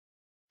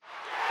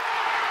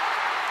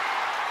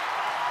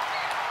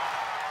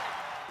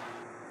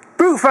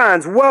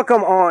fans,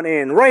 welcome on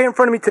in. Right in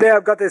front of me today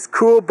I've got this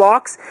cool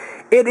box.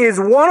 It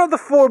is one of the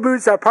 4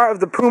 boots that are part of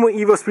the Puma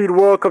evoSPEED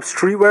World Cup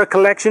Streetwear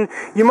Collection.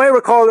 You might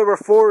recall there were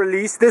 4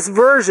 released. This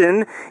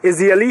version is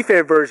the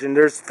Alife version.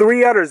 There's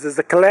 3 others. There's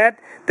the Colette,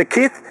 the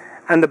Kith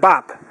and the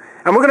BAPE.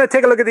 And we're going to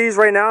take a look at these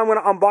right now. I'm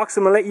going to unbox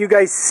them and let you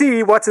guys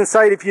see what's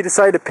inside if you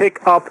decide to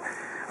pick up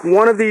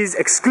one of these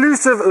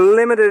exclusive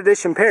limited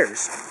edition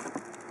pairs.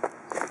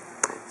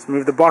 Let's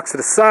move the box to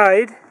the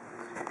side.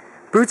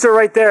 Boots are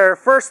right there.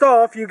 First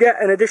off, you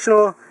get an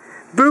additional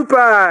boot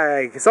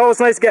bag. It's always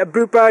nice to get a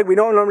boot bag. We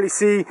don't normally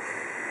see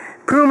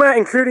Puma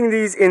including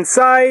these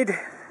inside.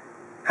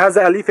 Has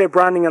the Alife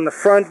branding on the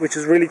front, which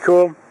is really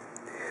cool.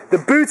 The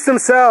boots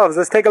themselves,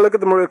 let's take a look at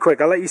them real quick.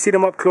 I'll let you see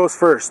them up close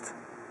first.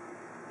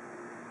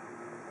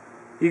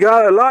 You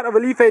got a lot of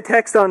Alife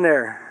text on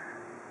there.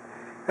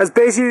 That's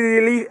basically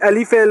the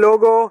Alife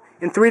logo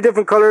in 3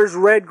 different colors,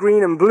 red,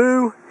 green and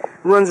blue.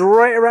 Runs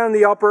right around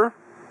the upper.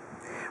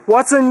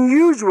 What's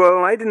unusual,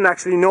 and I didn't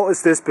actually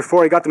notice this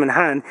before I got them in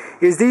hand,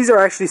 is these are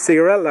actually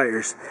cigarette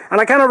lighters. And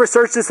I kind of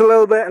researched this a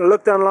little bit and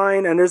looked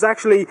online, and there's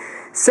actually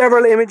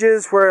several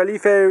images where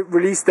Alife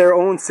released their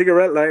own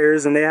cigarette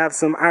lighters, and they have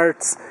some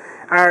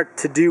art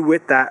to do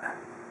with that.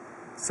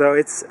 So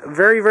it's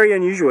very, very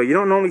unusual. You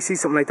don't normally see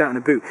something like that in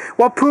a boot.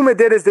 What Puma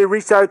did is they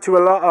reached out to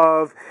a lot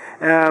of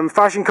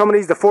fashion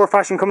companies, the 4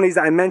 fashion companies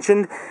that I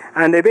mentioned,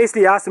 and they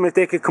basically asked them if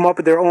they could come up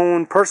with their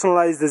own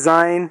personalized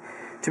design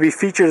to be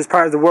featured as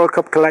part of the World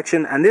Cup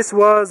collection, and this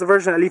was the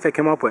version Alife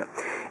came up with.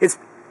 It's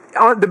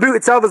the boot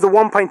itself is the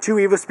 1.2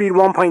 evoSPEED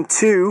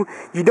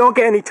 1.2. You don't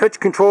get any touch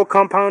control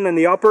compound in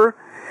the upper,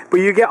 but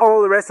you get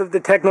all the rest of the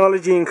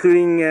technology,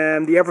 including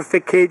the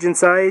EverFit cage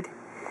inside.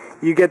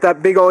 You get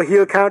that big old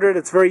heel counter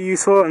that's very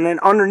useful, and then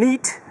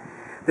underneath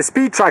the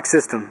speed track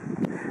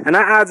system, and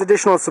that adds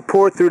additional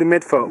support through the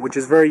midfoot, which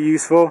is very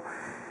useful.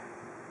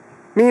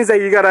 Means that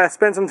you gotta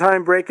spend some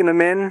time breaking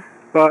them in,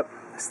 but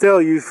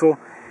still useful.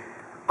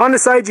 On the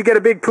side you get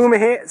a big Puma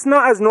hit. It's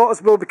not as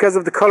noticeable because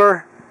of the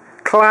color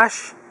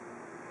clash.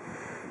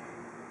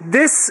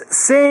 This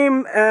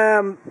same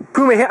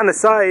Puma hit on the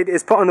side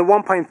is put on the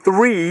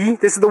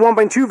 1.3. This is the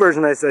 1.2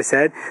 version, as I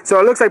said. So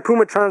it looks like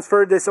Puma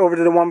transferred this over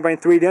to the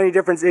 1.3. The only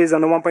difference is on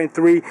the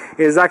 1.3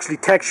 it is actually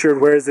textured,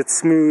 whereas it's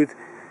smooth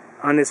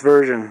on this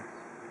version.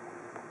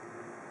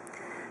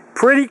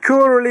 Pretty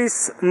cool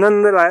release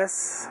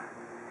nonetheless.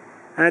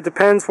 And it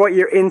depends what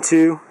you're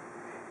into.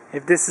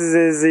 If this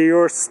is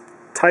your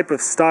type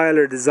of style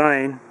or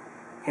design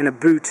in a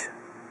boot.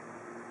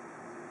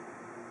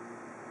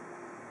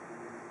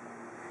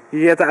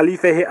 You get the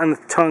Alife hit on the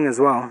tongue as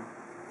well.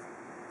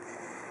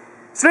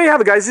 So there you have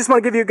it, guys. Just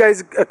want to give you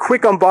guys a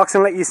quick unboxing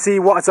and let you see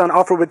what's on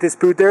offer with this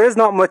boot. There is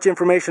not much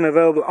information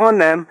available on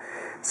them,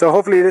 so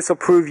hopefully this will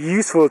prove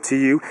useful to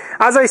you.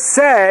 As I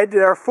said,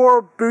 there are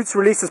 4 boots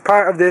released as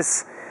part of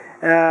this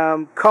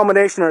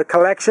combination or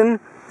collection.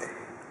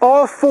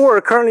 All 4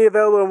 are currently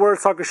available on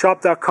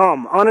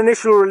WorldSoccerShop.com. On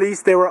initial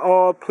release, they were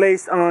all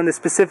placed on the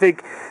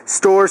specific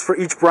stores for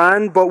each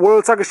brand, but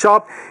World Soccer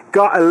Shop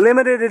got a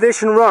limited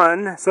edition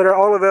run, so they're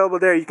all available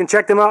there. You can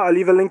check them out. I'll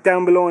leave a link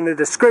down below in the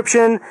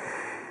description.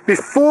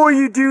 Before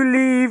you do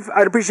leave,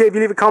 I'd appreciate if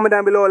you leave a comment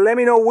down below and let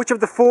me know which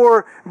of the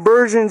 4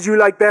 versions you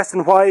like best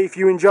and why, if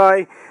you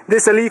enjoy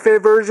this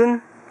Alife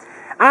version.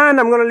 And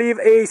I'm going to leave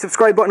a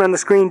subscribe button on the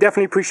screen.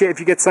 Definitely appreciate if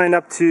you get signed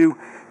up to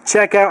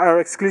check out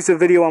our exclusive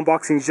video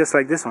unboxings just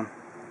like this one.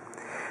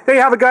 There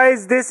you have it,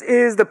 guys. This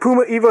is the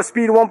Puma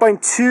evoSPEED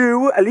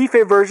 1.2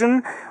 Alife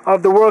version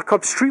of the World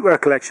Cup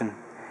Streetwear Collection.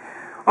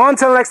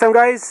 Until next time,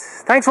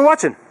 guys. Thanks for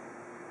watching.